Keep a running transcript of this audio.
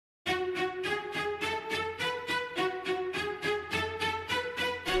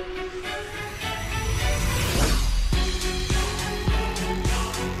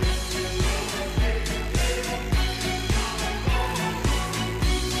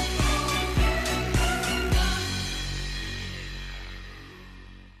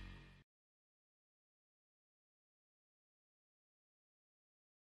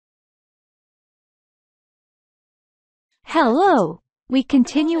Hello! We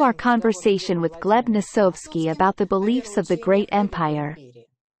continue our conversation with Gleb Nosovsky about the beliefs of the Great Empire.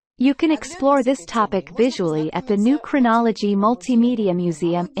 You can explore this topic visually at the New Chronology Multimedia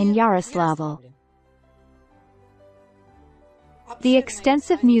Museum in Yaroslavl. The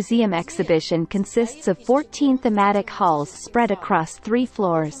extensive museum exhibition consists of 14 thematic halls spread across 3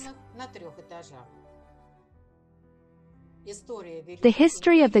 floors. The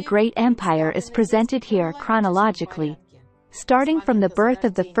history of the Great Empire is presented here chronologically, starting from the birth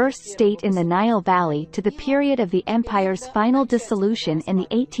of the first state in the Nile Valley to the period of the empire's final dissolution in the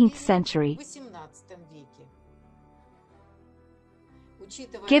 18th century.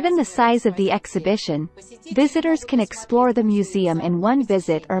 Given the size of the exhibition, visitors can explore the museum in one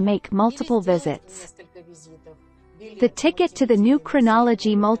visit or make multiple visits. The ticket to the New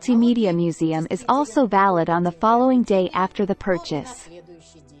Chronology Multimedia Museum is also valid on the following day after the purchase.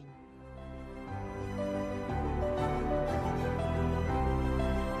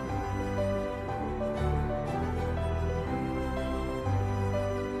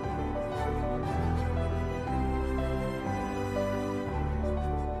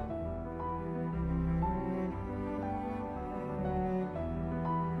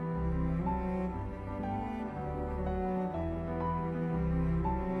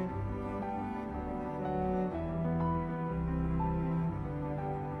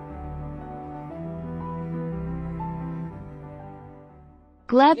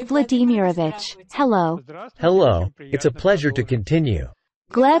 Gleb Vladimirovich, hello. Hello, it's a pleasure to continue.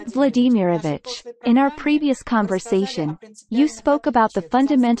 Gleb Vladimirovich, in our previous conversation, you spoke about the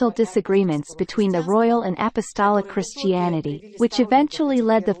fundamental disagreements between the royal and apostolic Christianity, which eventually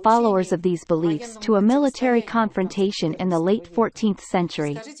led the followers of these beliefs to a military confrontation in the late 14th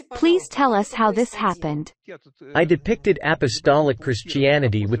century. Please tell us how this happened. I depicted apostolic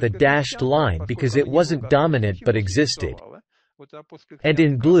Christianity with a dashed line because it wasn't dominant but existed. And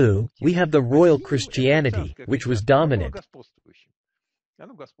in blue, we have the royal Christianity, which was dominant.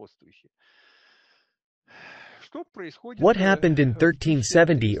 What happened in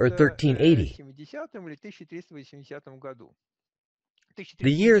 1370 or 1380?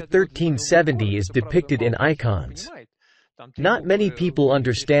 The year 1370 is depicted in icons. Not many people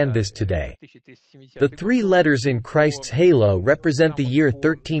understand this today. The 3 letters in Christ's halo represent the year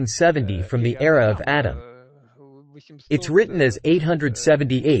 1370 from the era of Adam. It's written as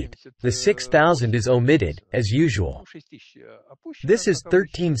 878, the 6000 is omitted, as usual. This is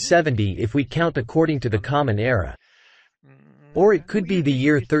 1370 if we count according to the Common Era. Or it could be the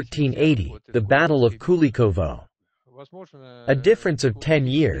year 1380, the Battle of Kulikovo. A difference of 10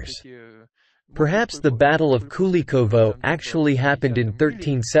 years. Perhaps the Battle of Kulikovo actually happened in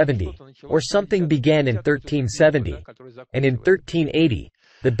 1370, or something began in 1370, and in 1380,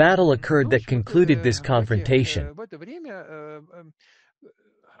 the battle occurred that concluded this confrontation.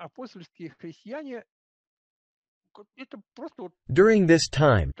 During this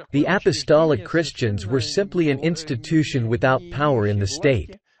time, the apostolic Christians were simply an institution without power in the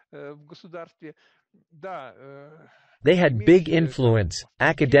state. They had big influence,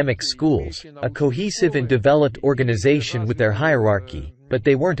 academic schools, a cohesive and developed organization with their hierarchy, but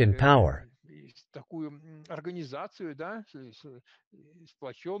they weren't in power. Организацию, да,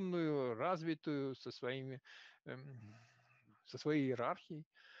 сплоченную, развитую, со своей иерархией,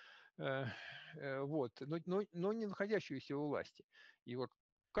 вот, но не находящуюся у власти.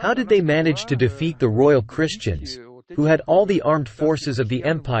 How did they manage to defeat the royal Christians, who had all the armed forces of the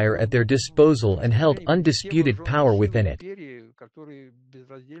empire at their disposal and held undisputed power within it?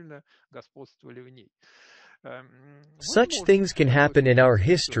 Such things can happen in our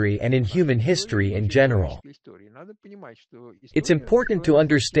history and in human history in general. It's important to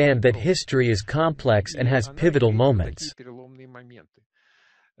understand that history is complex and has pivotal moments.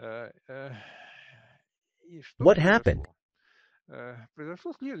 What happened?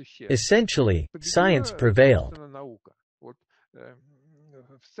 Essentially, science prevailed.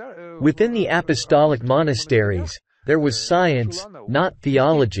 Within the apostolic monasteries, there was science, not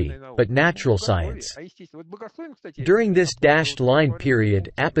theology, but natural science. During this dashed line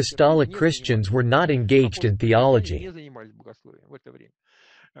period, apostolic Christians were not engaged in theology.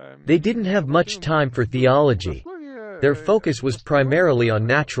 They didn't have much time for theology. Their focus was primarily on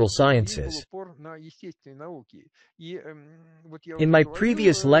natural sciences. In my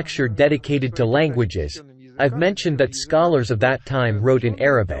previous lecture dedicated to languages, I've mentioned that scholars of that time wrote in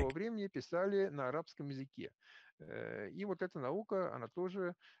Arabic. И вот эта наука, она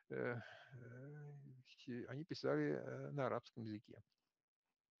тоже, они писали на арабском языке.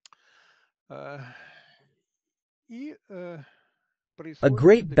 И A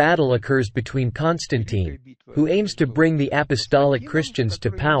great battle occurs between Constantine, who aims to bring the apostolic Christians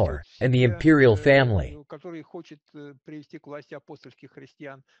to power, and the imperial family.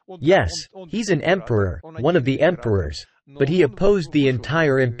 Yes, he's an emperor, one of the emperors, but he opposed the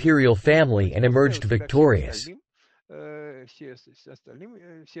entire imperial family and emerged victorious.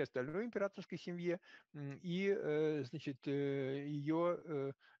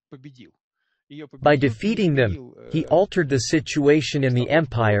 By defeating them, he altered the situation in the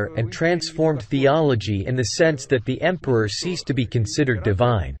empire and transformed theology in the sense that the emperor ceased to be considered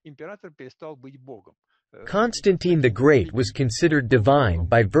divine. Constantine the Great was considered divine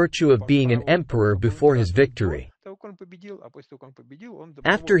by virtue of being an emperor before his victory.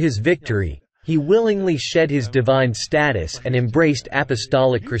 After his victory, he willingly shed his divine status and embraced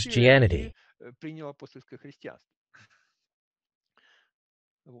apostolic Christianity.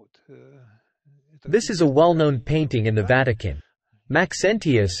 This is a well-known painting in the Vatican.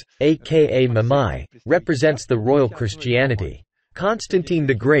 Maxentius, aka Mamai, represents the royal Christianity. Constantine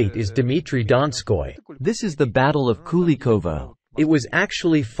the Great is Dmitry Donskoy. This is the Battle of Kulikovo. It was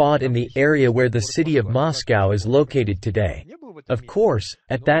actually fought in the area where the city of Moscow is located today. Of course,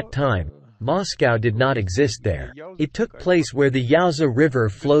 at that time, Moscow did not exist there. It took place where the Yaza River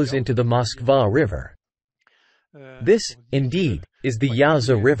flows into the Moskva River. This, indeed, is the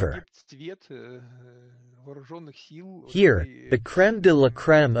Yaza River. Here, the crème de la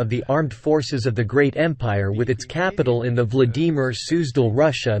crème of the armed forces of the great empire with its capital in the Vladimir Suzdal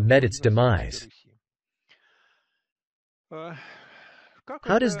Russia met its demise.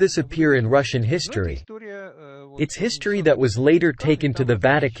 How does this appear in Russian history? It's history that was later taken to the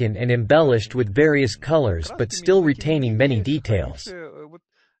Vatican and embellished with various colors but still retaining many details.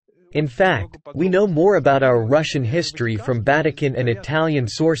 In fact, we know more about our Russian history from Vatican and Italian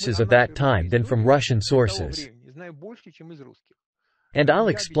sources of that time than from Russian sources. And I'll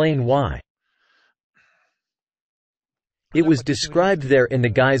explain why. It was described there in the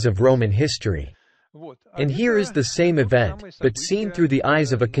guise of Roman history. And here is the same event, but seen through the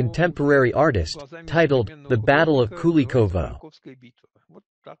eyes of a contemporary artist, titled, The Battle of Kulikovo.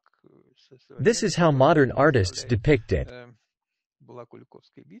 This is how modern artists depict it.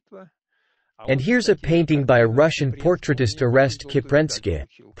 And here's a painting by a Russian portraitist Orest Kiprensky,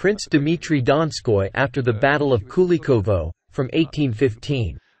 Prince Dmitry Donskoy after the Battle of Kulikovo, from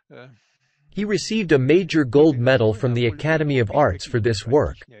 1815. He received a major gold medal from the Academy of Arts for this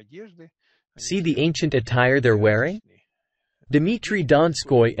work. See the ancient attire they're wearing? Dmitry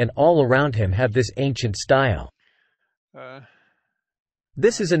Donskoy and all around him have this ancient style.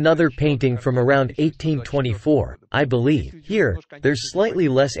 This is another painting from around 1824, I believe. Here, there's slightly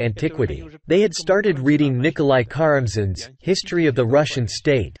less antiquity. They had started reading Nikolai Karamzin's History of the Russian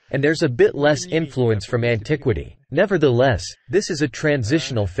State, and there's a bit less influence from antiquity. Nevertheless, this is a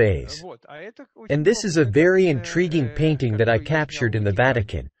transitional phase. And this is a very intriguing painting that I captured in the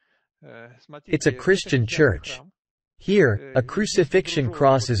Vatican. It's a Christian church. Here, a crucifixion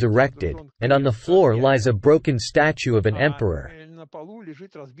cross is erected, and on the floor lies a broken statue of an emperor.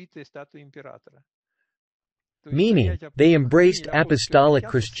 Meaning, they embraced apostolic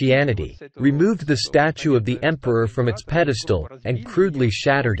Christianity, removed the statue of the emperor from its pedestal, and crudely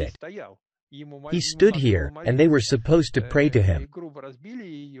shattered it. He stood here, and they were supposed to pray to him.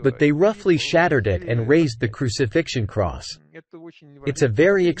 But they roughly shattered it and raised the crucifixion cross. It's a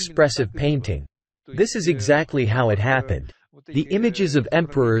very expressive painting. This is exactly how it happened. The images of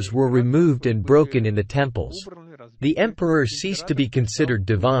emperors were removed and broken in the temples. The emperor ceased to be considered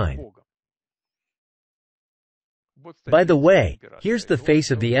divine. By the way, here's the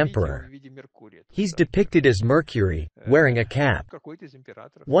face of the emperor. He's depicted as Mercury, wearing a cap.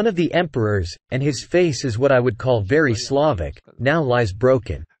 One of the emperors, and his face is what I would call very Slavic, now lies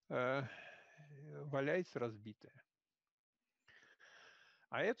broken.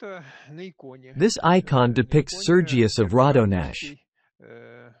 This icon depicts Sergius of Radonesh.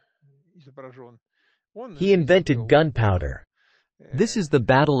 He invented gunpowder. This is the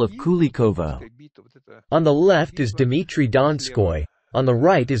Battle of Kulikovo. On the left is Dmitry Donskoy, on the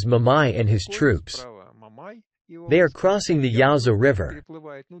right is Mamai and his troops. They are crossing the Yaza River.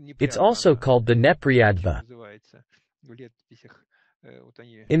 It's also called the Nepriadva.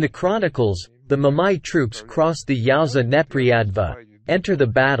 In the chronicles, the Mamai troops cross the Yaza Nepriadva, enter the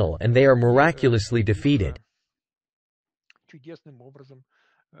battle, and they are miraculously defeated.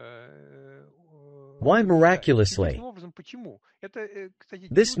 Why miraculously?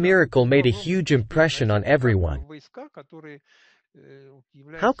 This miracle made a huge impression on everyone.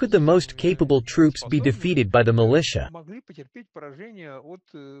 How could the most capable troops be defeated by the militia?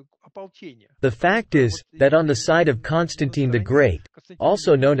 The fact is, that on the side of Constantine the Great,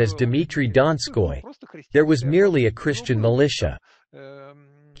 also known as Dmitry Donskoy, there was merely a Christian militia.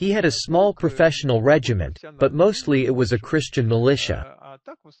 He had a small professional regiment, but mostly it was a Christian militia.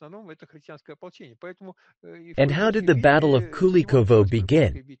 And how did the Battle of Kulikovo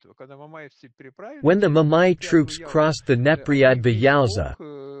begin? When the Mamai troops crossed the Nepriadva-Yauza,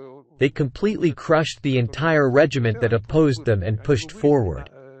 they completely crushed the entire regiment that opposed them and pushed forward.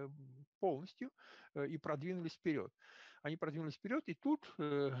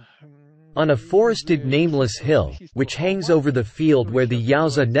 On a forested nameless hill, which hangs over the field where the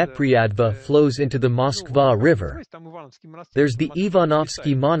Yauza Nepriadva flows into the Moskva River, there's the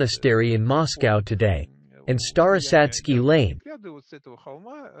Ivanovsky Monastery in Moscow today, and Starosadsky Lane.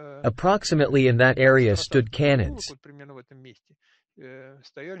 Approximately in that area stood cannons.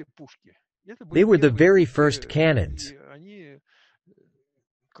 They were the very first cannons.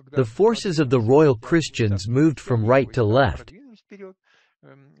 The forces of the royal Christians moved from right to left.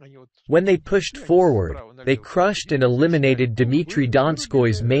 When they pushed forward, they crushed and eliminated Dmitry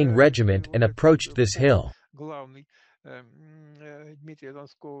Donskoy's main regiment and approached this hill.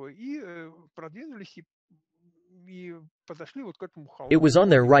 It was on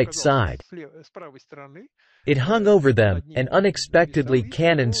their right side. It hung over them, and unexpectedly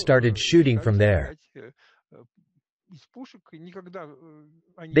cannons started shooting from there.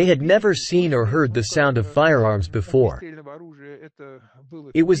 They had never seen or heard the sound of firearms before.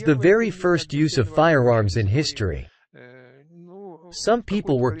 It was the very first use of firearms in history. Some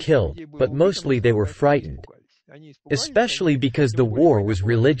people were killed, but mostly they were frightened, especially because the war was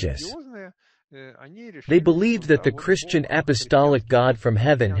religious. They believed that the Christian apostolic God from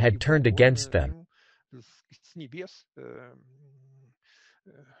heaven had turned against them,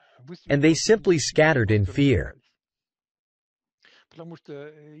 and they simply scattered in fear.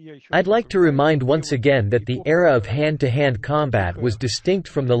 I'd like to remind once again that the era of hand-to-hand combat was distinct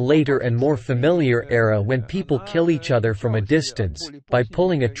from the later and more familiar era when people kill each other from a distance, by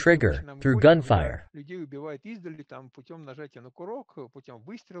pulling a trigger, through gunfire.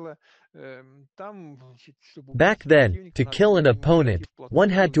 Back then, to kill an opponent, one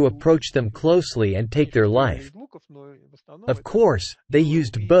had to approach them closely and take their life. Of course, they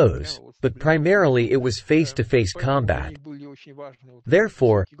used bows, but primarily it was face-to-face combat.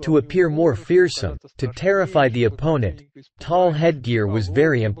 Therefore, to appear more fearsome, to terrify the opponent, tall headgear was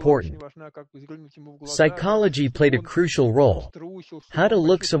very important. Psychology played a crucial role. How to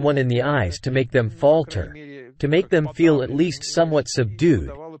look someone in the eyes to make them falter, to make them feel at least somewhat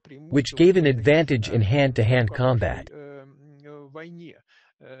subdued, which gave an advantage in hand-to-hand combat.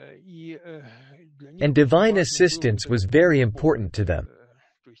 And divine assistance was very important to them.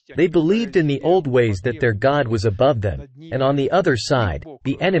 They believed in the old ways that their God was above them, and on the other side,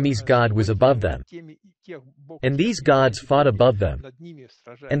 the enemy's God was above them. And these gods fought above them.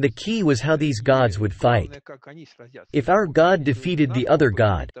 And the key was how these gods would fight. If our God defeated the other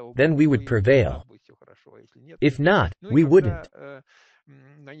god, then we would prevail. If not, we wouldn't.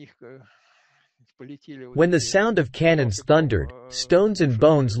 When the sound of cannons thundered, stones and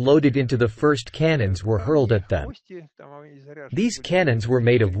bones loaded into the first cannons were hurled at them. These cannons were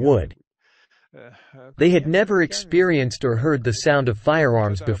made of wood. They had never experienced or heard the sound of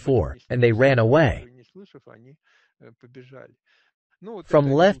firearms before, and they ran away.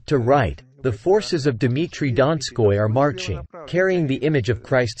 From left to right, the forces of Dmitry Donskoy are marching, carrying the image of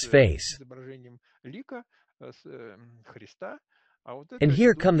Christ's face. And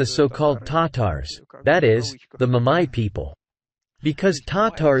here come the so-called Tatars, that is, the Mamai people. Because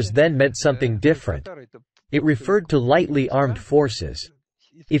Tatars then meant something different. It referred to lightly armed forces.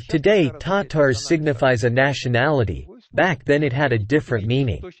 If today Tatars signifies a nationality, back then it had a different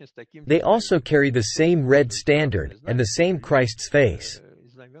meaning. They also carry the same red standard, and the same Christ's face.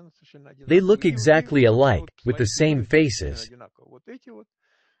 They look exactly alike, with the same faces.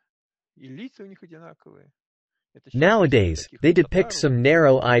 Nowadays, they depict some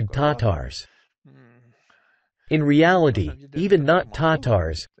narrow-eyed Tatars. In reality, even not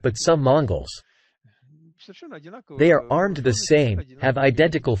Tatars, but some Mongols. They are armed the same, have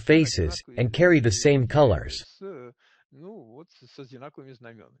identical faces, and carry the same colors.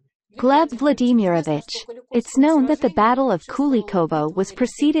 Gleb Vladimirovich, it's known that the Battle of Kulikovo was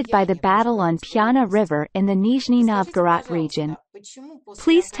preceded by the battle on Piana River in the Nizhny Novgorod region.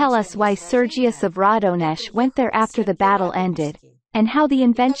 Please tell us why Sergius of Radonesh went there after the battle ended, and how the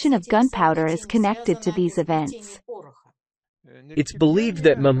invention of gunpowder is connected to these events. It's believed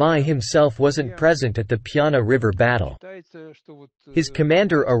that Mamai himself wasn't present at the Piana River battle. His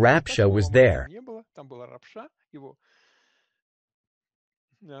commander Arapsha was there.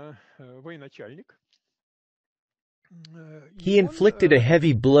 He inflicted a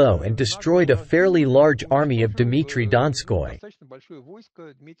heavy blow and destroyed a fairly large army of Dmitry Donskoy.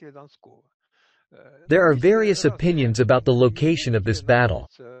 There are various opinions about the location of this battle.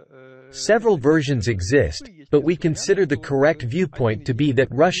 Several versions exist, but we consider the correct viewpoint to be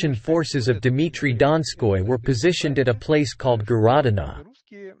that Russian forces of Dmitry Donskoy were positioned at a place called Gorodina.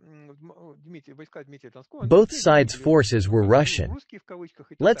 Both sides' forces were Russian.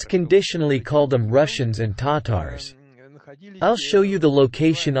 Let's conditionally call them Russians and Tatars. I'll show you the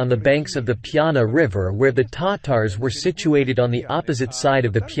location on the banks of the Piana River where the Tatars were situated on the opposite side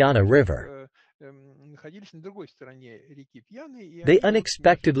of the Piana River. They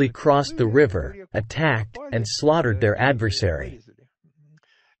unexpectedly crossed the river, attacked, and slaughtered their adversary.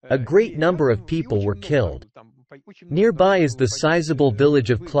 A great number of people were killed. Nearby is the sizable village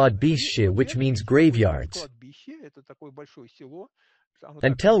of Kladbyshche, which means graveyards.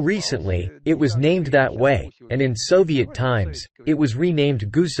 Until recently, it was named that way, and in Soviet times, it was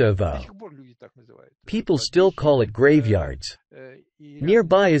renamed Gusovo. People still call it graveyards.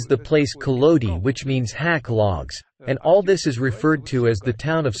 Nearby is the place Kolodi, which means hack logs, and all this is referred to as the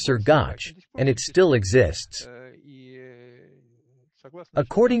town of Sergach, and it still exists.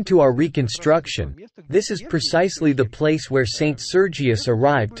 According to our reconstruction, this is precisely the place where Saint Sergius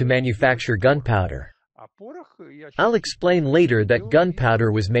arrived to manufacture gunpowder. I'll explain later that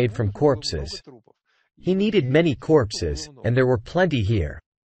gunpowder was made from corpses. He needed many corpses, and there were plenty here.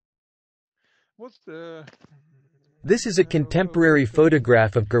 This is a contemporary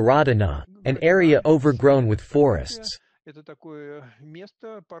photograph of Gorodina, an area overgrown with forests.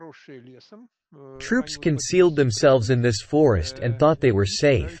 Troops concealed themselves in this forest and thought they were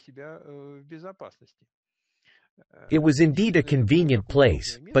safe. It was indeed a convenient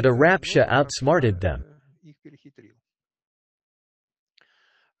place, but Arapsha outsmarted them.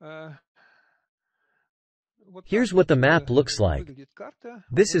 Here's what the map looks like.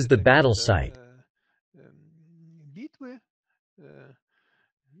 This is the battle site.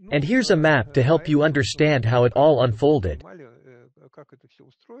 And here's a map to help you understand how it all unfolded.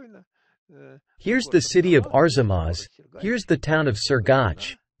 Here's the city of Arzamas, here's the town of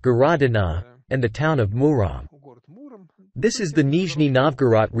Sergach, Gorodina, and the town of Murom. This is the Nizhny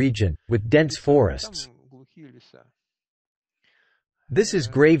Novgorod region, with dense forests. This is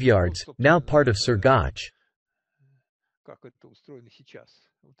graveyards, now part of Sergach.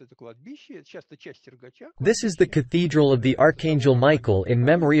 This is the Cathedral of the Archangel Michael in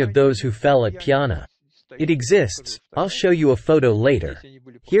memory of those who fell at Piana. It exists. I'll show you a photo later.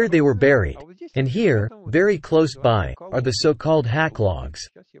 Here they were buried. And here, very close by, are the so-called hack logs.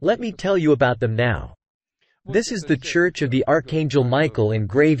 Let me tell you about them now. This is the Church of the Archangel Michael in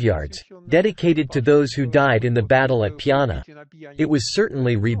graveyards, dedicated to those who died in the battle at Piana. It was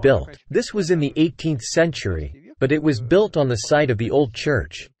certainly rebuilt. This was in the 18th century, but it was built on the site of the old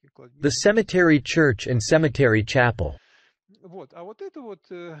church. The cemetery church and cemetery chapel.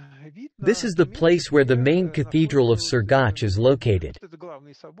 This is the place where the main cathedral of Sergach is located.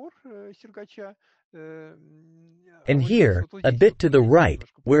 And here, a bit to the right,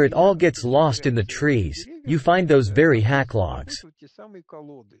 where it all gets lost in the trees, you find those very hack logs.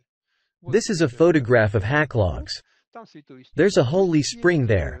 This is a photograph of hack logs. There's a holy spring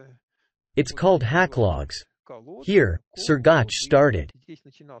there. It's called hack logs. Here, Sergach started.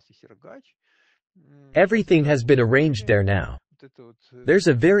 Everything has been arranged there now. There's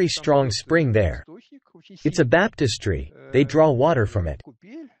a very strong spring there. It's a baptistry. They draw water from it.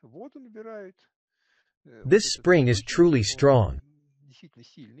 This spring is truly strong.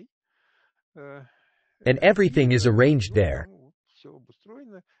 And everything is arranged there.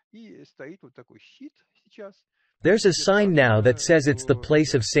 There's a sign now that says it's the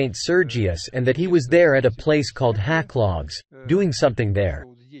place of Saint Sergius and that he was there at a place called Hack Logs, doing something there.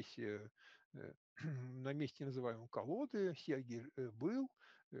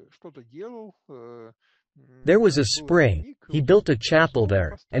 There was a spring, he built a chapel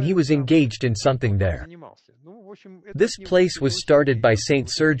there, and he was engaged in something there. This place was started by Saint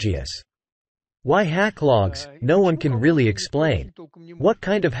Sergius. Why hack logs? No one can really explain. What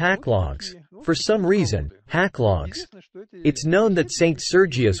kind of hack logs? For some reason, hack logs. It's known that Saint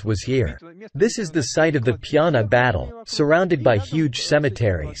Sergius was here. This is the site of the Piana battle, surrounded by huge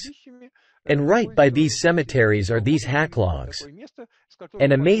cemeteries. And right by these cemeteries are these hack logs.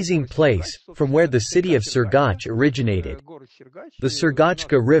 an amazing place from where the city of Surgach originated, the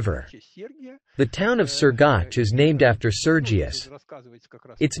Surgachka River. The town of Surgach is named after Sergius.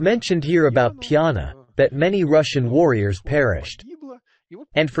 It's mentioned here about Piana, that many Russian warriors perished.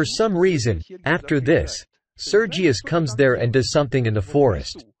 And for some reason, after this, Sergius comes there and does something in the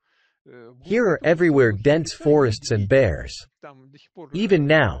forest. Here are everywhere dense forests and bears. Even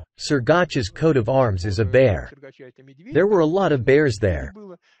now, Surgach's coat of arms is a bear. There were a lot of bears there.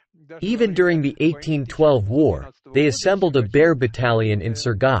 Even during the 1812 war, they assembled a bear battalion in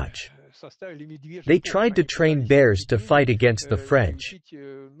Surgach. They tried to train bears to fight against the French.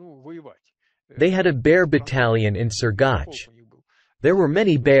 They had a bear battalion in Surgach. There were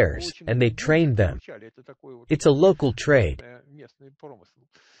many bears, and they trained them. It's a local trade.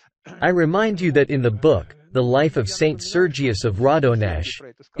 I remind you that in the book, The Life of Saint Sergius of Radonesh,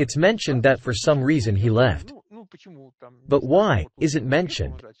 it's mentioned that for some reason he left. But why isn't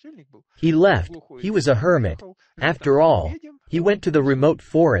mentioned? He left, he was a hermit. After all, he went to the remote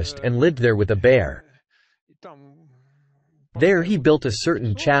forest and lived there with a bear. There he built a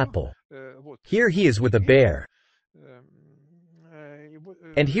certain chapel. Here he is with a bear.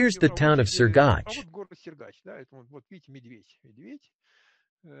 And here's the town of Surgach.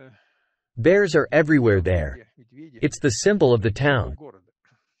 Bears are everywhere there. It's the symbol of the town.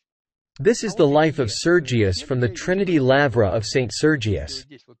 This is the life of Sergius from the Trinity Lavra of St. Sergius.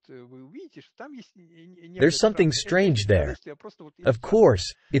 There's something strange there. Of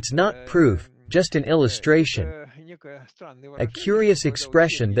course, it's not proof, just an illustration. A curious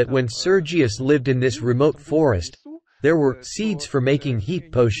expression that when Sergius lived in this remote forest, there were seeds for making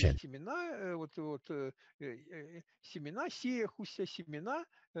heat potion.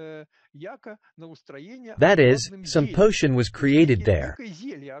 That is, some potion was created there.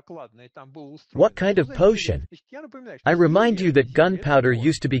 What kind of potion? I remind you that gunpowder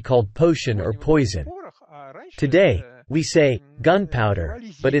used to be called potion or poison. Today, we say gunpowder,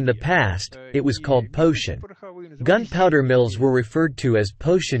 but in the past, it was called potion. Gunpowder mills were referred to as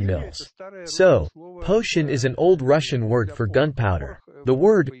potion mills. So, potion is an old Russian word for gunpowder. The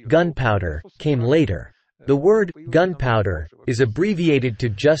word gunpowder came later. The word gunpowder is abbreviated to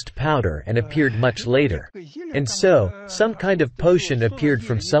just powder and appeared much later. And so, some kind of potion appeared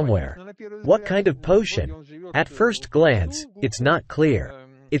from somewhere. What kind of potion? At first glance, it's not clear.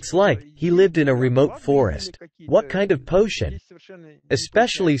 It's like he lived in a remote forest. What kind of potion?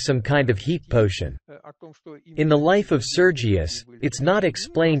 Especially some kind of heat potion. In the life of Sergius, it's not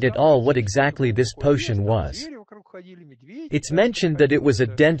explained at all what exactly this potion was. It's mentioned that it was a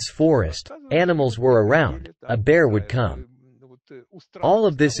dense forest, animals were around, a bear would come. All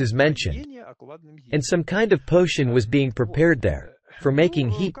of this is mentioned. And some kind of potion was being prepared there, for making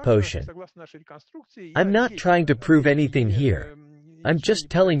heat potion. I'm not trying to prove anything here. I'm just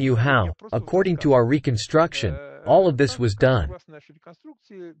telling you how, according to our reconstruction, all of this was done.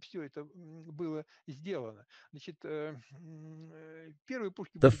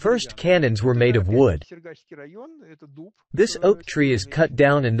 The first cannons were made of wood. This oak tree is cut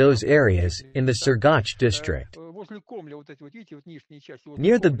down in those areas, in the Surgach district.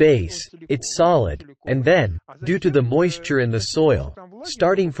 Near the base, it's solid, and then, due to the moisture in the soil,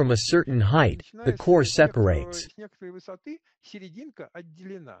 starting from a certain height, the core separates.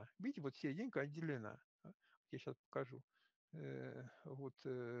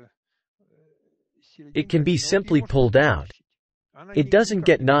 It can be simply pulled out. It doesn't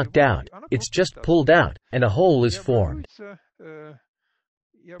get knocked out, it's just pulled out, and a hole is formed.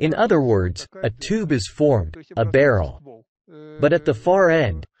 In other words, a tube is formed, a barrel. But at the far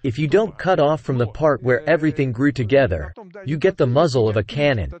end, if you don't cut off from the part where everything grew together, you get the muzzle of a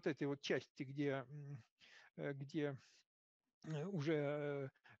cannon.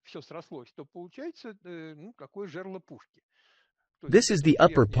 This is the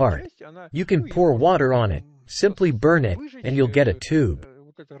upper part. You can pour water on it, simply burn it, and you'll get a tube.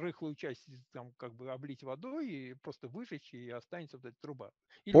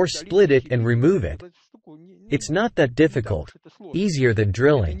 Or split it and remove it. It's not that difficult. Easier than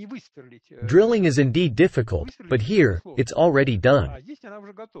drilling. Drilling is indeed difficult, but here, it's already done.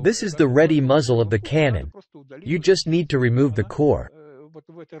 This is the ready muzzle of the cannon. You just need to remove the core.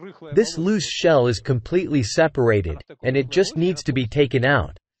 This loose shell is completely separated, and it just needs to be taken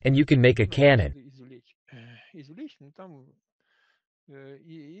out, and you can make a cannon.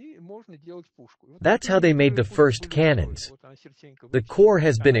 That's how they made the first cannons. The core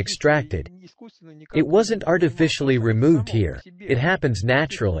has been extracted. It wasn't artificially removed here. It happens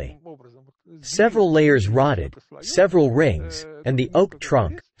naturally. Several layers rotted, several rings, and the oak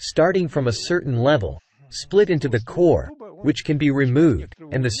trunk, starting from a certain level, split into the core, which can be removed,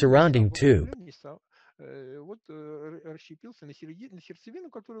 and the surrounding tube.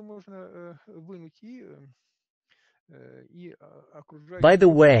 By the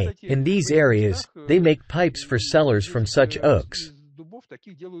way, in these areas, they make pipes for cellars from such oaks.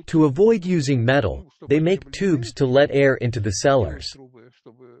 To avoid using metal, they make tubes to let air into the cellars.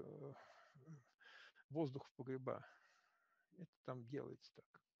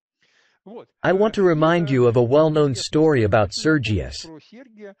 I want to remind you of a well-known story about Sergius.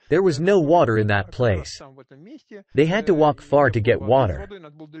 There was no water in that place. They had to walk far to get water.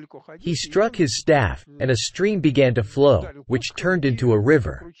 He struck his staff, and a stream began to flow, which turned into a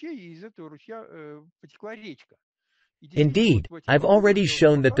river. Indeed, I've already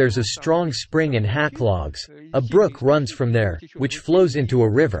shown that there's a strong spring in Hacklogs. A brook runs from there, which flows into a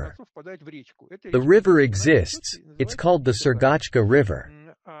river. The river exists. It's called the Sergachka River.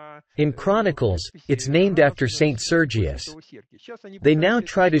 In Chronicles, it's named after Saint Sergius. They now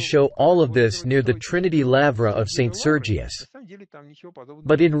try to show all of this near the Trinity Lavra of Saint Sergius.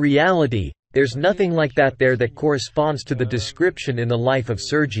 But in reality, there's nothing like that there that corresponds to the description in the life of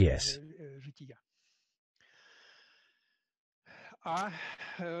Sergius.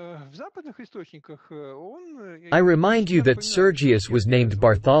 I remind you that Sergius was named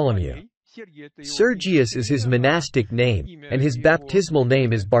Bartholomew. Sergius is his monastic name, and his baptismal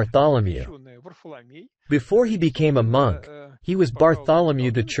name is Bartholomew. Before he became a monk, he was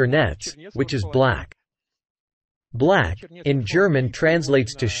Bartholomew the Chernetz, which is black. Black, in German,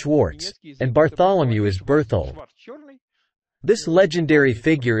 translates to Schwartz, and Bartholomew is Berthold. This legendary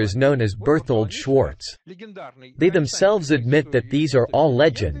figure is known as Berthold Schwartz. They themselves admit that these are all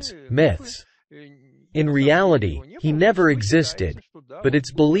legends, myths. In reality, he never existed, but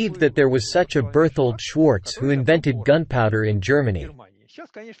it's believed that there was such a Berthold Schwartz who invented gunpowder in Germany.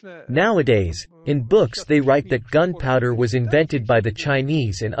 Nowadays, in books they write that gunpowder was invented by the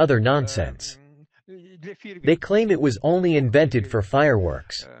Chinese and other nonsense. They claim it was only invented for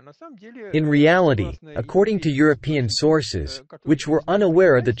fireworks. In reality, according to European sources, which were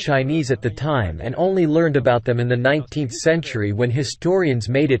unaware of the Chinese at the time and only learned about them in the 19th century when historians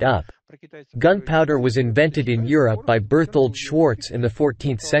made it up, gunpowder was invented in Europe by Berthold Schwartz in the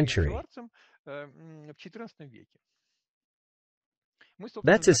 14th century.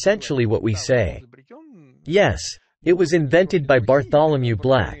 That's essentially what we say. Yes, it was invented by Bartholomew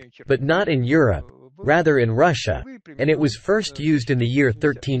Black, but not in Europe, rather in Russia, and it was first used in the year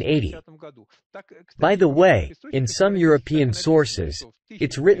 1380. By the way, in some European sources,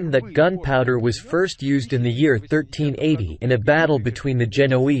 it's written that gunpowder was first used in the year 1380 in a battle between the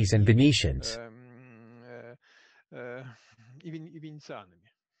Genoese and Venetians.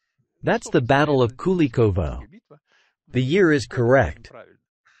 That's the Battle of Kulikovo. The year is correct.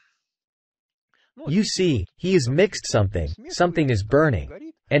 You see, he has mixed something, something is burning.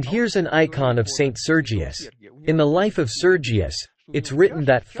 And here's an icon of Saint Sergius. In the life of Sergius, it's written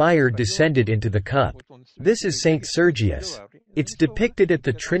that fire descended into the cup. This is Saint Sergius. It's depicted at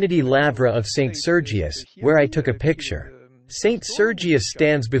the Trinity Lavra of Saint Sergius, where I took a picture. Saint Sergius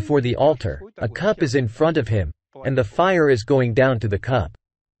stands before the altar, a cup is in front of him, and the fire is going down to the cup.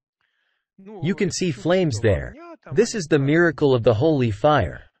 You can see flames there. This is the miracle of the holy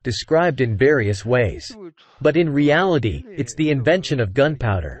fire, described in various ways. But in reality, it's the invention of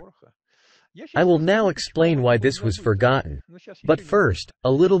gunpowder. I will now explain why this was forgotten. But first,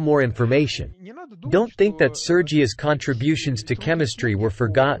 a little more information. Don't think that Sergius' contributions to chemistry were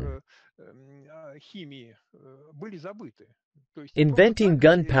forgotten. Inventing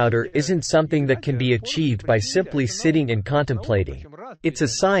gunpowder isn't something that can be achieved by simply sitting and contemplating. It's a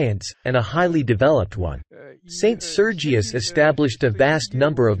science, and a highly developed one. Saint Sergius established a vast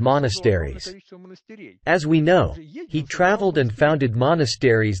number of monasteries. As we know, he traveled and founded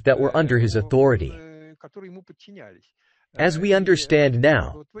monasteries that were under his authority. As we understand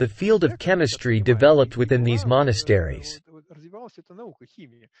now, the field of chemistry developed within these monasteries.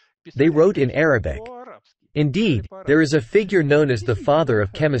 They wrote in Arabic. Indeed, there is a figure known as the father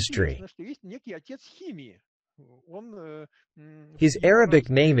of chemistry. His Arabic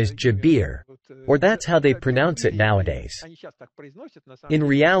name is Jabir, or that's how they pronounce it nowadays. In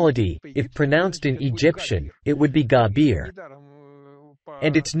reality, if pronounced in Egyptian, it would be Gabir.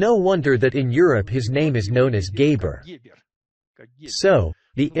 And it's no wonder that in Europe his name is known as Geber. So,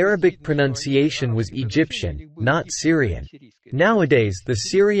 the Arabic pronunciation was Egyptian, not Syrian. Nowadays the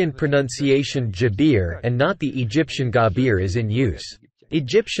Syrian pronunciation Jabir and not the Egyptian Gabir is in use.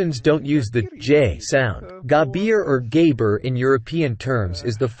 Egyptians don't use the J sound. Gabir or Geber in European terms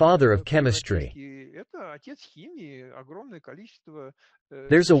is the father of chemistry.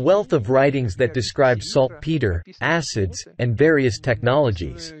 There's a wealth of writings that describe saltpeter, acids, and various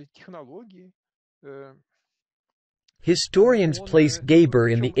technologies. Historians place Geber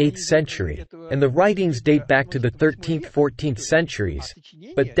in the 8th century, and the writings date back to the 13th–14th centuries,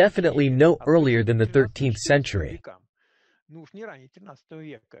 but definitely no earlier than the 13th century.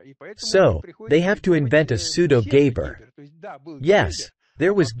 So, they have to invent a pseudo-Geber. Yes,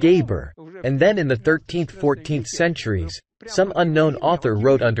 there was Geber, and then in the 13th–14th centuries, some unknown author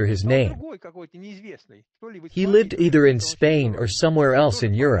wrote under his name. He lived either in Spain or somewhere else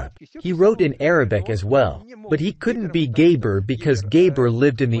in Europe. He wrote in Arabic as well, but he couldn't be Geber because Geber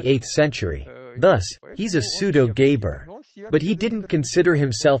lived in the 8th century. Thus, he's a pseudo-Geber. But he didn't consider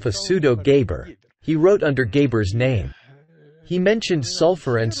himself a pseudo-Geber. He wrote under Geber's name. He mentioned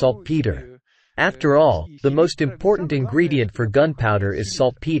sulfur and saltpeter. After all, the most important ingredient for gunpowder is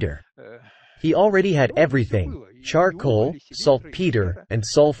saltpeter. He already had everything: charcoal, saltpeter, and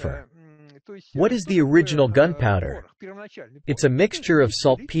sulfur. What is the original gunpowder? It's a mixture of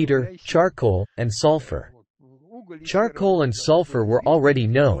saltpeter, charcoal, and sulfur. Charcoal and sulfur were already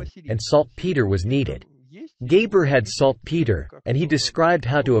known, and saltpeter was needed. Geber had saltpeter, and he described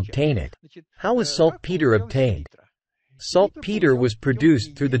how to obtain it. How was saltpeter obtained? Saltpeter was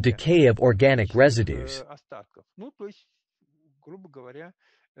produced through the decay of organic residues.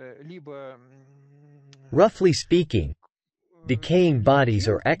 Roughly speaking, decaying bodies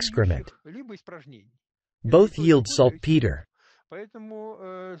or excrement. Both yield saltpeter.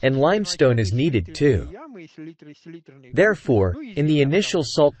 And limestone is needed too. Therefore, in the initial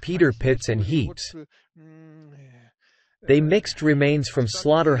saltpeter pits and heaps, they mixed remains from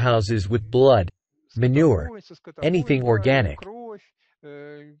slaughterhouses with blood, manure, anything organic.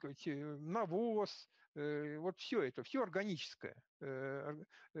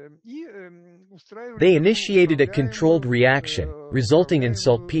 They initiated a controlled reaction, resulting in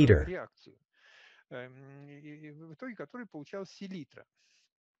saltpeter.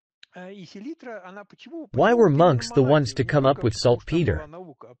 Why were monks the ones to come up with saltpeter?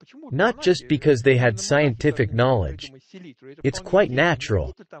 Not just because they had scientific knowledge. It's quite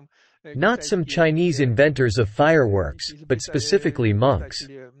natural. Not some Chinese inventors of fireworks, but specifically monks.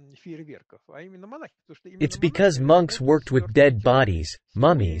 It's because monks worked with dead bodies,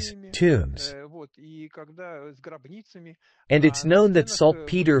 mummies, tombs. And it's known that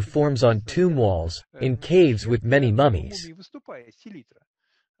saltpeter forms on tomb walls, in caves with many mummies.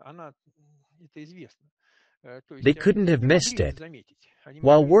 They couldn't have missed it.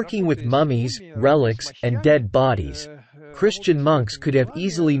 While working with mummies, relics, and dead bodies, Christian monks could have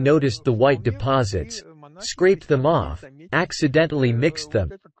easily noticed the white deposits, scraped them off, accidentally mixed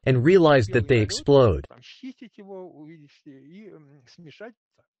them, and realized that they explode.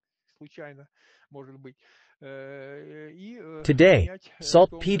 Today,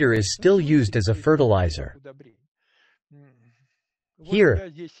 saltpeter is still used as a fertilizer. Here,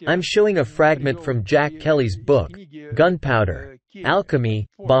 I'm showing a fragment from Jack Kelly's book, Gunpowder, Alchemy,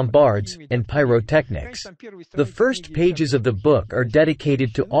 Bombards, and Pyrotechnics. The first pages of the book are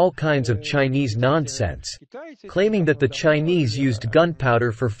dedicated to all kinds of Chinese nonsense, claiming that the Chinese used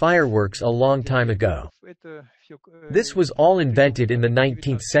gunpowder for fireworks a long time ago. This was all invented in the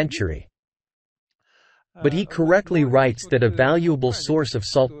 19th century. But he correctly writes that a valuable source of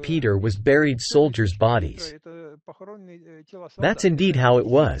saltpeter was buried soldiers' bodies. That's indeed how it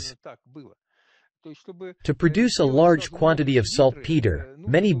was. To produce a large quantity of saltpeter,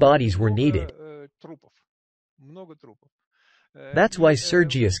 many bodies were needed. That's why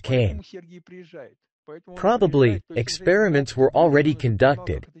Sergius came. Probably, experiments were already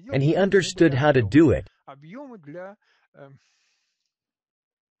conducted, and he understood how to do it.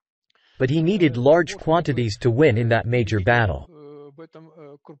 But he needed large quantities to win in that major battle.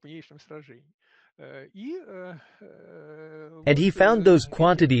 And he found those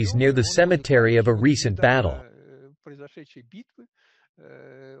quantities near the cemetery of a recent battle.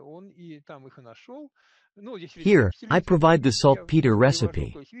 Here, I provide the saltpeter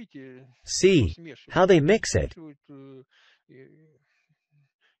recipe. See how they mix it.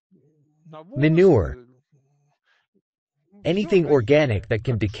 Manure. Anything organic that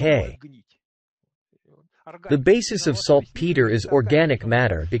can decay. The basis of saltpeter is organic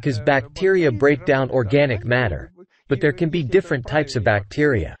matter because bacteria break down organic matter, but there can be different types of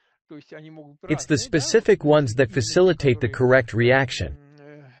bacteria. It's the specific ones that facilitate the correct reaction.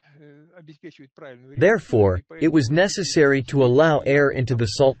 Therefore, it was necessary to allow air into the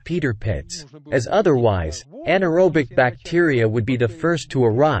saltpeter pits, as otherwise, anaerobic bacteria would be the first to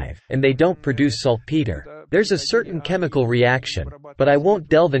arrive, and they don't produce saltpeter. There's a certain chemical reaction, but I won't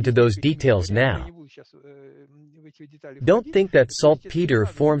delve into those details now. Don't think that saltpeter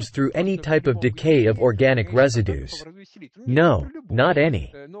forms through any type of decay of organic residues. No, not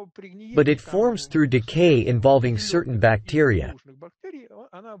any. But it forms through decay involving certain bacteria.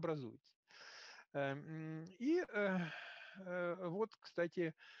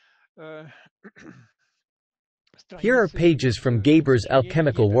 Here are pages from Geber's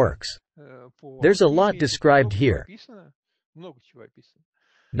alchemical works. There's a lot described here.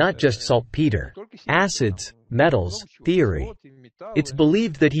 Not just saltpeter, acids, metals, theory. It's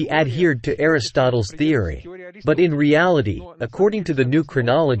believed that he adhered to Aristotle's theory. But in reality, according to the new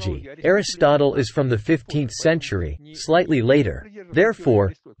chronology, Aristotle is from the 15th century, slightly later.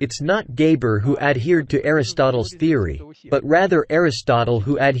 Therefore, it's not Geber who adhered to Aristotle's theory, but rather Aristotle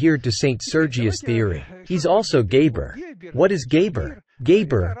who adhered to St. Sergius' theory. He's also Geber. What is Geber?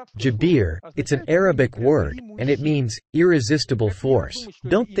 Geber, Jabir, it's an Arabic word, and it means irresistible force.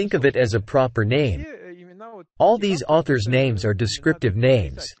 Don't think of it as a proper name. All these authors' names are descriptive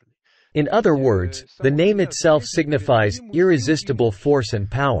names. In other words, the name itself signifies irresistible force and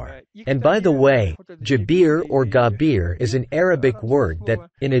power. And by the way, Jabir or Gabir is an Arabic word that,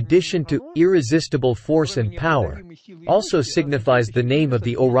 in addition to irresistible force and power, also signifies the name of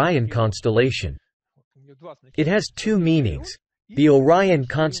the Orion constellation. It has two meanings: the Orion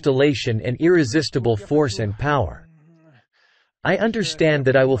constellation and irresistible force and power. I understand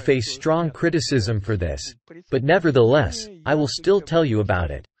that I will face strong criticism for this, but nevertheless, I will still tell you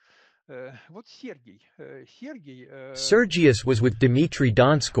about it. Sergius was with Dmitry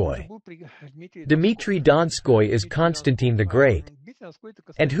Donskoy. Dmitry Donskoy is Constantine the Great.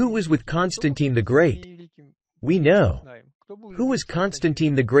 And who was with Constantine the Great? We know. Who was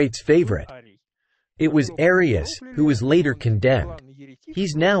Constantine the Great's favorite? It was Arius, who was later condemned.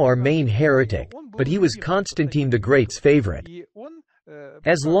 He's now our main heretic, but he was Constantine the Great's favorite.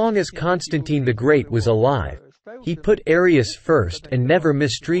 As long as Constantine the Great was alive, he put Arius first and never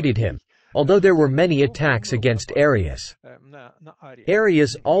mistreated him, although there were many attacks against Arius.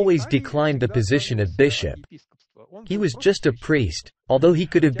 Arius always declined the position of bishop. He was just a priest, although he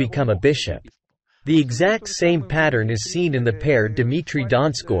could have become a bishop. The exact same pattern is seen in the pair Dmitry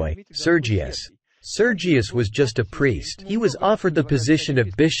Donskoy, Sergius. Sergius was just a priest. He was offered the position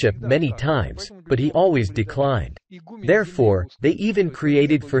of bishop many times, but he always declined. Therefore, they even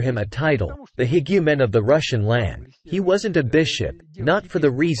created for him a title, the Higumen of the Russian land. He wasn't a bishop, not for the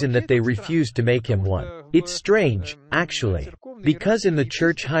reason that they refused to make him one. It's strange, actually. Because in the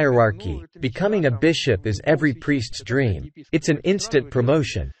church hierarchy, becoming a bishop is every priest's dream. It's an instant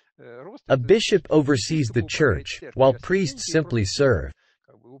promotion. A bishop oversees the church, while priests simply serve.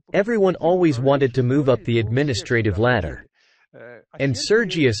 Everyone always wanted to move up the administrative ladder. And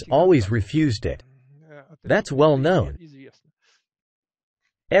Sergius always refused it. That's well known.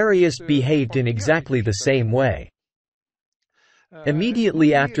 Arius behaved in exactly the same way.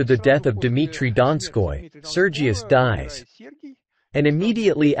 Immediately after the death of Dmitry Donskoy, Sergius dies. And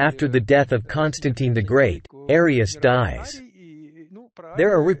immediately after the death of Constantine the Great, Arius dies.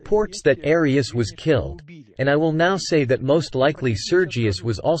 There are reports that Arius was killed, and I will now say that most likely Sergius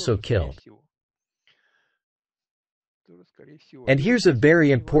was also killed. And here's a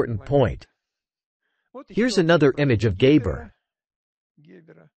very important point. Here's another image of Geber.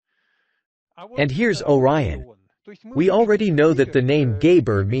 And here's Orion. We already know that the name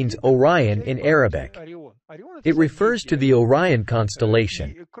Geber means Orion in Arabic. It refers to the Orion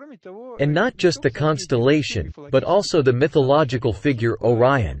constellation. And not just the constellation, but also the mythological figure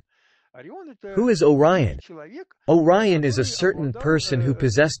Orion. Who is Orion? Orion is a certain person who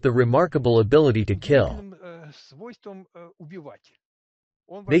possessed the remarkable ability to kill.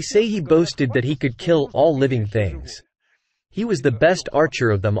 They say he boasted that he could kill all living things. He was the best archer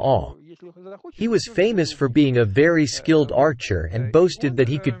of them all. He was famous for being a very skilled archer and boasted that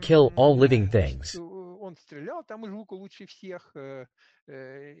he could kill all living things.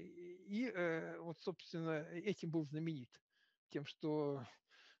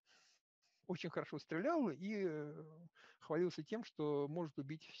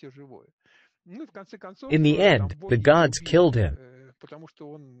 In the end, the gods killed him.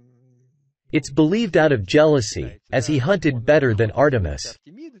 It's believed out of jealousy, as he hunted better than Artemis.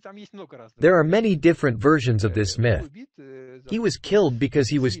 There are many different versions of this myth. He was killed because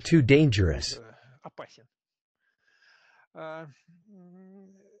he was too dangerous.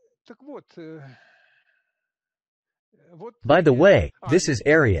 By the way, this is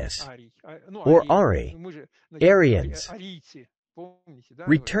Arius, or Ari, Aryans.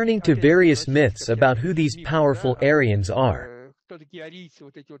 Returning to various myths about who these powerful Aryans are.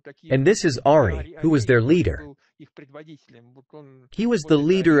 And this is Ari, who was their leader. He was the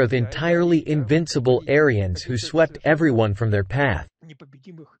leader of entirely invincible Aryans who swept everyone from their path.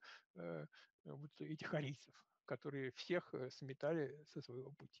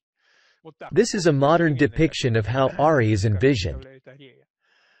 This is a modern depiction of how Ari is envisioned.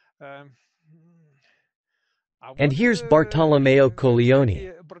 And here's Bartolomeo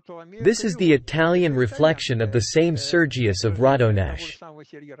Colleoni. This is the Italian reflection of the same Sergius of Radonesh.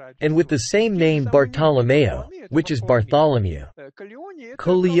 And with the same name Bartolomeo, which is Bartholomew.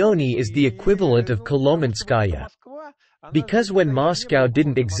 Colleoni is the equivalent of Kolomenskaya. Because when Moscow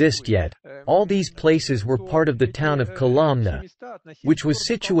didn't exist yet, all these places were part of the town of Kolomna, which was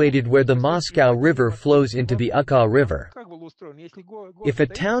situated where the Moscow River flows into the Uka River. If a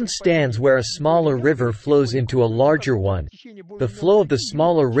town stands where a smaller river flows into a larger one, the flow of the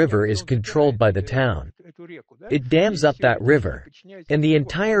smaller river is controlled by the town. It dams up that river, and the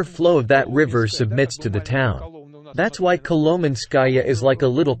entire flow of that river submits to the town. That's why Kolomenskaya is like a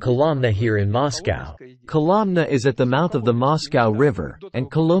little Kolomna here in Moscow. Kolomna is at the mouth of the Moscow River, and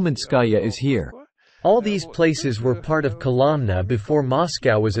Kolomenskaya is here. All these places were part of Kolomna before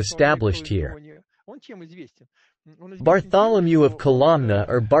Moscow was established here. Bartholomew of Kolomna,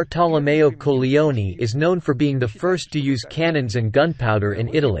 or Bartolomeo Colleoni, is known for being the first to use cannons and gunpowder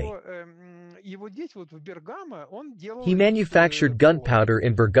in Italy. He manufactured gunpowder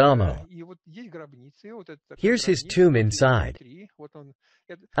in Bergamo. Here's his tomb inside.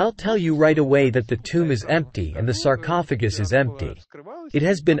 I'll tell you right away that the tomb is empty and the sarcophagus is empty. It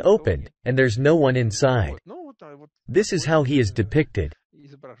has been opened, and there's no one inside. This is how he is depicted.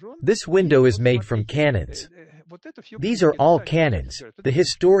 This window is made from cannons. These are all cannons. The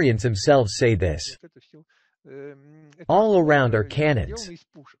historians themselves say this. All around are cannons.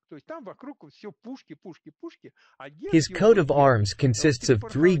 His coat of arms consists of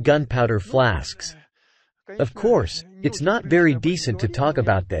 3 gunpowder flasks. Of course, it's not very decent to talk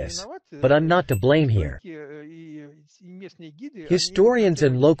about this, but I'm not to blame here. Historians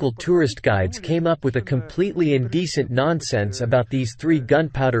and local tourist guides came up with a completely indecent nonsense about these 3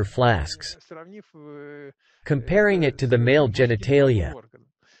 gunpowder flasks, comparing it to the male genitalia.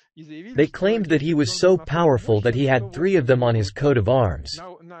 They claimed that he was so powerful that he had 3 of them on his coat of arms.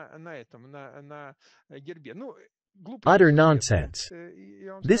 Utter nonsense.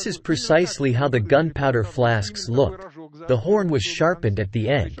 This is precisely how the gunpowder flasks looked. The horn was sharpened at the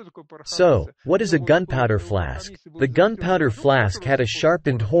end. So, what is a gunpowder flask? The gunpowder flask had a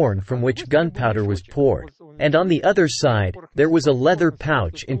sharpened horn from which gunpowder was poured. And on the other side, there was a leather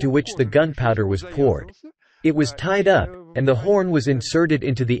pouch into which the gunpowder was poured. It was tied up, and the horn was inserted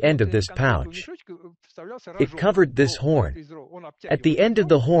into the end of this pouch. It covered this horn. At the end of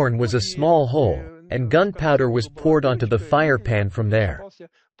the horn was a small hole, and gunpowder was poured onto the fire pan from there.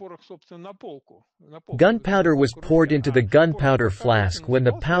 Gunpowder was poured into the gunpowder flask when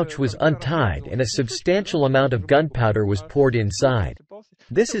the pouch was untied and a substantial amount of gunpowder was poured inside.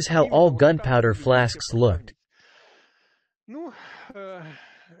 This is how all gunpowder flasks looked.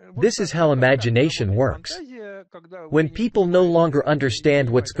 This is how imagination works. When people no longer understand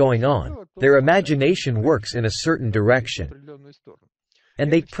what's going on, their imagination works in a certain direction.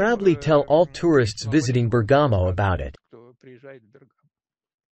 And they proudly tell all tourists visiting Bergamo about it.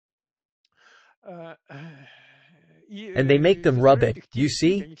 And they make them rub it, you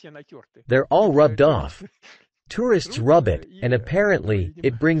see? They're all rubbed off. Tourists rub it, and apparently,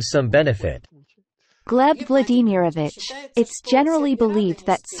 it brings some benefit. Gleb Vladimirovich, it's generally believed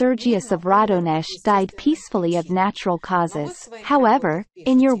that Sergius of Radonesh died peacefully of natural causes. However,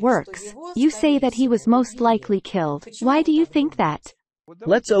 in your works, you say that he was most likely killed. Why do you think that?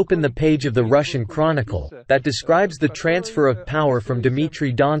 Let's open the page of the Russian Chronicle that describes the transfer of power from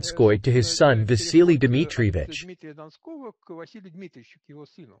Dmitry Donskoy to his son Vasily Dmitrievich.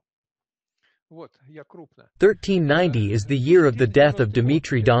 1390 is the year of the death of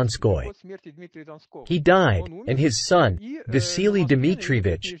Dmitry Donskoy. He died, and his son, Vasily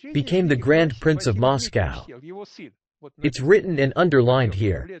Dmitrievich, became the Grand Prince of Moscow. It's written and underlined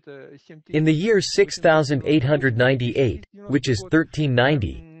here. In the year 6898, which is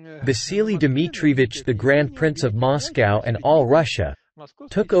 1390, Vasily Dmitrievich, the Grand Prince of Moscow and all Russia,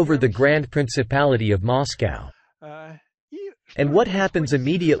 took over the Grand Principality of Moscow. And what happens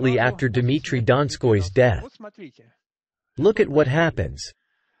immediately after Dmitry Donskoy's death? Look at what happens.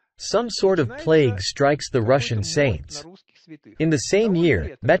 Some sort of plague strikes the Russian saints. In the same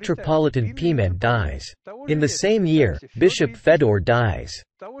year, Metropolitan Pimen dies. In the same year, Bishop Fedor dies.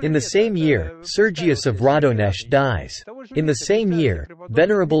 In the same year, Sergius of Radonesh dies. In the same year,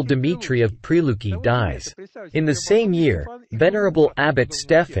 Venerable Dmitry of Preluki dies. In the same year, Venerable Abbot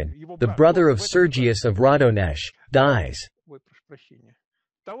Stephan, the brother of Sergius of Radonesh, dies.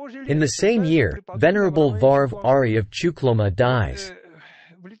 In the same year, Venerable Varv Ari of Chukloma dies.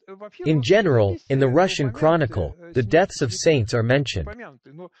 In general, in the Russian Chronicle, the deaths of saints are mentioned.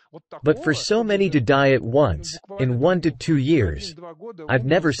 But for so many to die at once, in 1 to 2 years, I've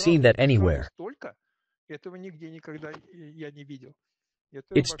never seen that anywhere.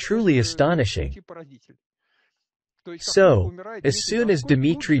 It's truly astonishing. So, as soon as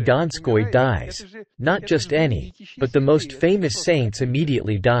Dmitry Donskoy dies, not just any, but the most famous saints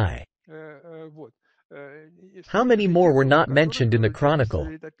immediately die. How many more were not mentioned in the Chronicle?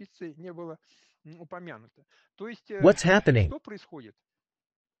 What's happening?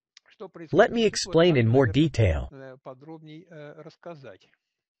 Let me explain in more detail.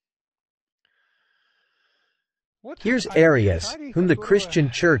 Here's Arius, whom the Christian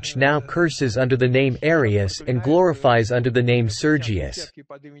Church now curses under the name Arius and glorifies under the name Sergius.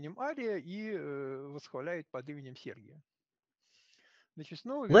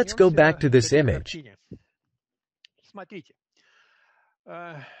 Let's go back to this image.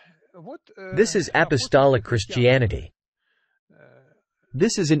 This is apostolic Christianity.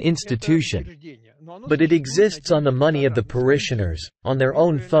 This is an institution, but it exists on the money of the parishioners, on their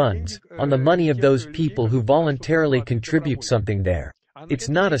own funds, on the money of those people who voluntarily contribute something there. It's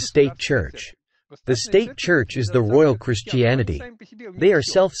not a state church. The state church is the royal Christianity. They are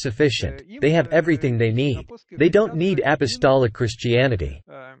self-sufficient. They have everything they need. They don't need apostolic Christianity.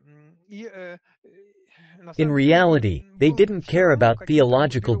 In reality, they didn't care about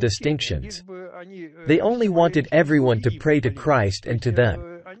theological distinctions. They only wanted everyone to pray to Christ and to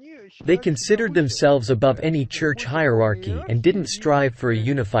them. They considered themselves above any church hierarchy and didn't strive for a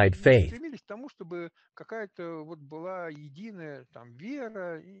unified faith.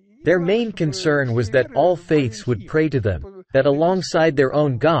 Their main concern was that all faiths would pray to them, that alongside their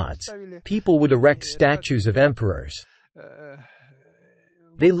own gods, people would erect statues of emperors.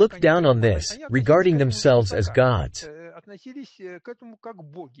 They looked down on this, regarding themselves as gods.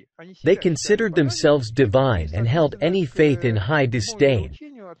 They considered themselves divine and held any faith in high disdain,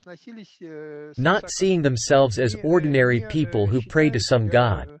 not seeing themselves as ordinary people who pray to some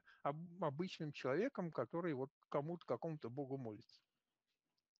god.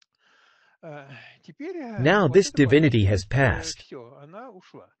 Now this divinity has passed.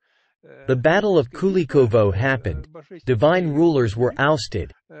 The Battle of Kulikovo happened, divine rulers were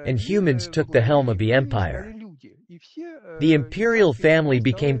ousted, and humans took the helm of the empire. The imperial family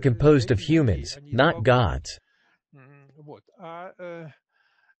became composed of humans, not gods.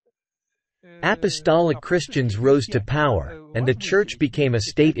 Apostolic Christians rose to power, and the church became a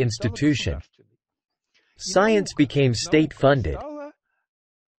state institution. Science became state-funded.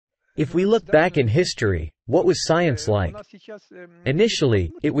 If we look back in history, what was science like?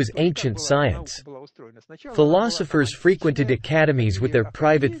 Initially, it was ancient science. Philosophers frequented academies with their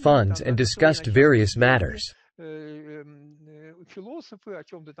private funds and discussed various matters.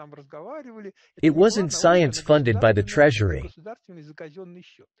 It wasn't science funded by the treasury.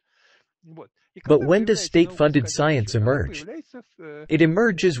 But when does state-funded science emerge? It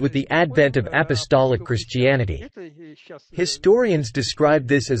emerges with the advent of apostolic Christianity. Historians describe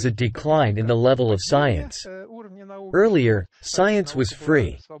this as a decline in the level of science. Earlier, science was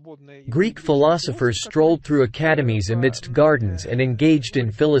free. Greek philosophers strolled through academies amidst gardens and engaged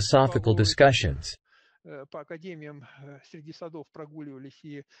in philosophical discussions.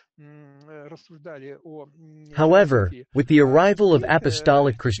 However, with the arrival of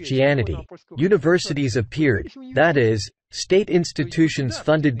apostolic Christianity, universities appeared, that is, state institutions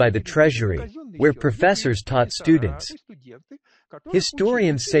funded by the treasury, where professors taught students.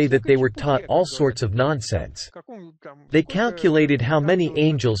 Historians say that they were taught all sorts of nonsense. They calculated how many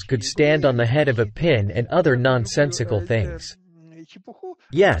angels could stand on the head of a pin and other nonsensical things.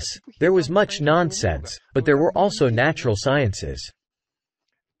 Yes, there was much nonsense, but there were also natural sciences.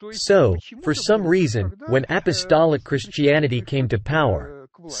 So, for some reason, when apostolic Christianity came to power,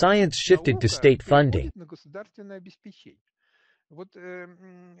 science shifted to state funding.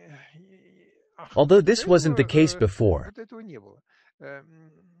 Although this wasn't the case before.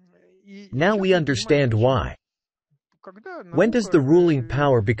 Now we understand why. When does the ruling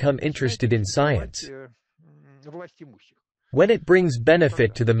power become interested in science? when it brings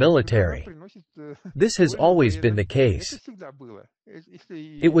benefit to the military. This has always been the case.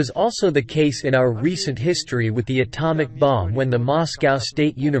 It was also the case in our recent history with the atomic bomb when the Moscow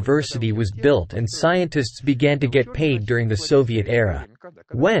State University was built and scientists began to get paid during the Soviet era.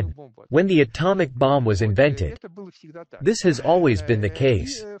 When the atomic bomb was invented. This has always been the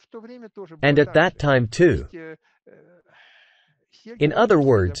case. And at that time too. In other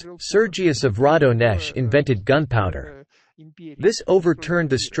words, Sergius of Radonesh invented gunpowder. This overturned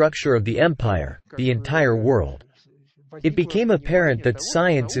the structure of the empire, the entire world. It became apparent that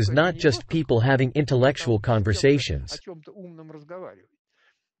science is not just people having intellectual conversations.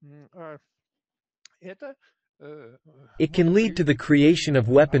 It can lead to the creation of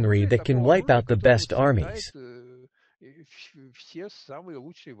weaponry that can wipe out the best armies.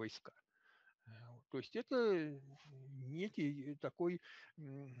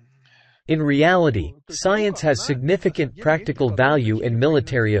 In reality, science has significant practical value in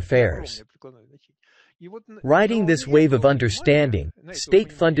military affairs. Riding this wave of understanding,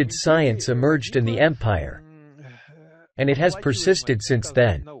 state-funded science emerged in the empire, and it has persisted since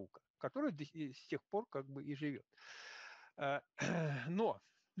then.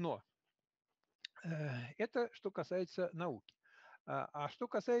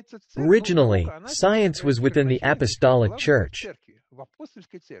 Originally, science was within the Apostolic Church.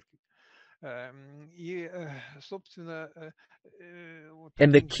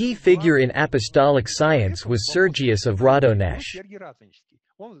 And the key figure in apostolic science was Sergius of Radonesh.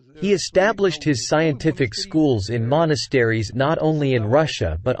 He established his scientific schools in monasteries not only in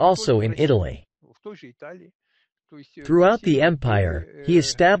Russia but also in Italy. Throughout the empire, he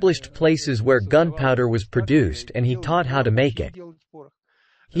established places where gunpowder was produced and he taught how to make it.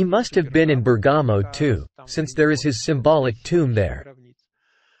 He must have been in Bergamo too, since there is his symbolic tomb there.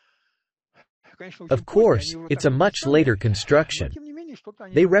 Of course, it's a much later construction.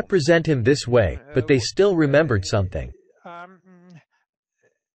 They represent him this way, but they still remembered something.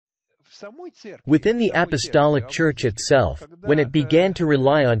 Within the Apostolic Church itself, when it began to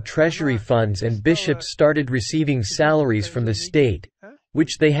rely on treasury funds and bishops started receiving salaries from the state,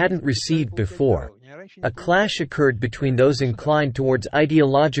 which they hadn't received before, a clash occurred between those inclined towards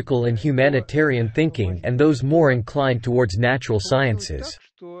ideological and humanitarian thinking and those more inclined towards natural sciences.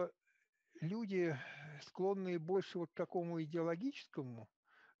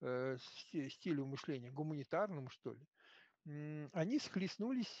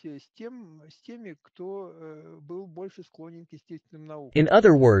 In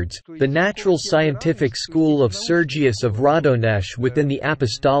other words, the natural scientific school of Sergius of Radonesh within the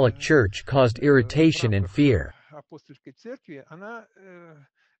Apostolic Church caused irritation and fear.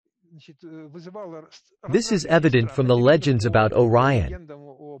 This is evident from the legends about Orion.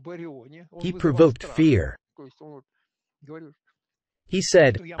 He provoked fear. He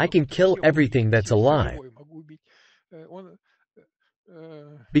said, "I can kill everything that's alive."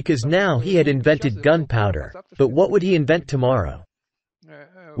 Because now he had invented gunpowder, but what would he invent tomorrow?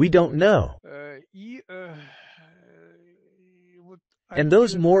 We don't know. And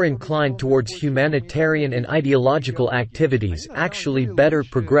those more inclined towards humanitarian and ideological activities actually better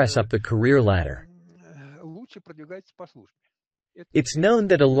progress up the career ladder. It's known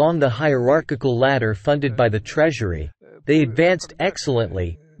that along the hierarchical ladder funded by the treasury, they advanced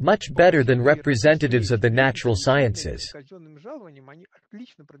excellently, much better than representatives of the natural sciences.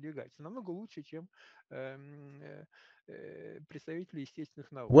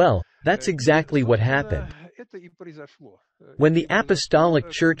 Well, that's exactly what happened. When the Apostolic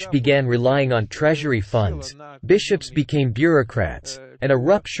Church began relying on treasury funds, bishops became bureaucrats, and a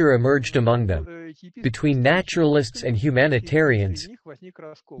rupture emerged among them, between naturalists and humanitarians,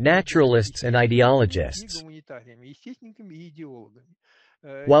 naturalists and ideologists.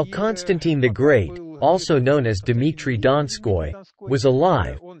 While Constantine the Great, also known as Dmitry Donskoy, was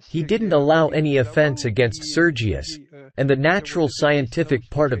alive, he didn't allow any offense against Sergius, and the natural scientific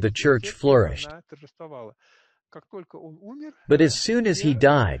part of the church flourished. But as soon as he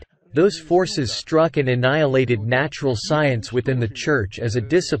died, those forces struck and annihilated natural science within the church as a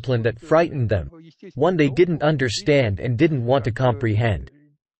discipline that frightened them, one they didn't understand and didn't want to comprehend.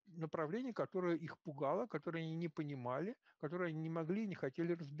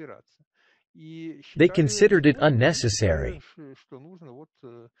 They considered it unnecessary.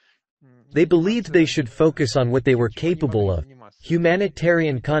 They believed they should focus on what they were capable of,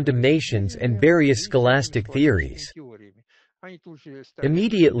 humanitarian condemnations and various scholastic theories.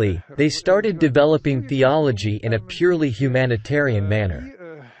 Immediately, they started developing theology in a purely humanitarian manner.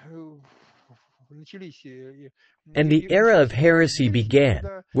 And the era of heresy began,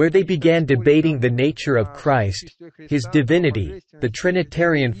 where they began debating the nature of Christ, his divinity, the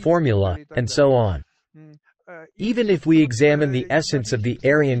Trinitarian formula, and so on. Even if we examine the essence of the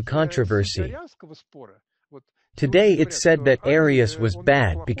Arian controversy, today it's said that Arius was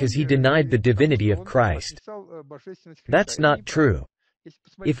bad because he denied the divinity of Christ. That's not true.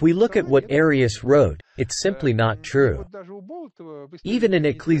 If we look at what Arius wrote, it's simply not true. Even an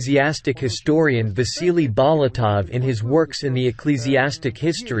ecclesiastic historian, Vasily Bolotov, in his works in the Ecclesiastic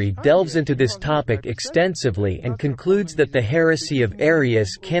History, delves into this topic extensively and concludes that the heresy of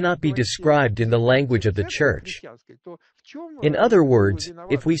Arius cannot be described in the language of the Church. In other words,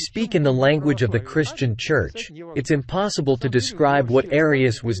 if we speak in the language of the Christian Church, it's impossible to describe what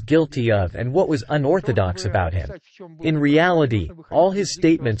Arius was guilty of and what was unorthodox about him. In reality, all his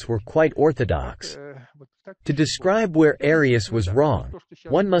statements were quite orthodox. To describe where Arius was wrong,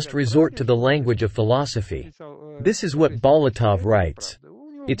 one must resort to the language of philosophy. This is what Bolotov writes.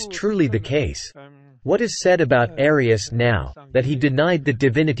 It's truly the case. What is said about Arius now, that he denied the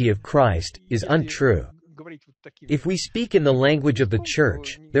divinity of Christ, is untrue. If we speak in the language of the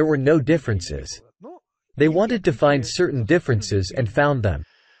Church, there were no differences. They wanted to find certain differences and found them.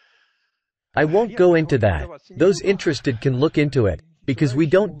 I won't go into that. Those interested can look into it, because we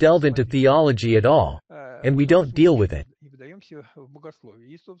don't delve into theology at all, and we don't deal with it.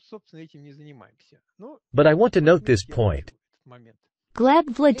 But I want to note this point. Gleb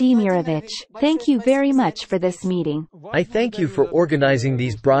Vladimirovich, thank you very much for this meeting. I thank you for organizing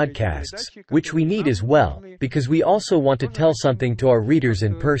these broadcasts, which we need as well, because we also want to tell something to our readers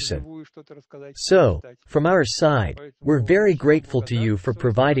in person. So, from our side, we're very grateful to you for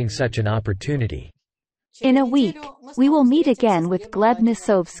providing such an opportunity. In a week, we will meet again with Gleb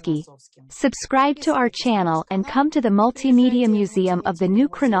Nosovsky. Subscribe to our channel and come to the Multimedia Museum of the New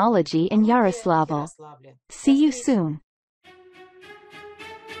Chronology in Yaroslavl. See you soon.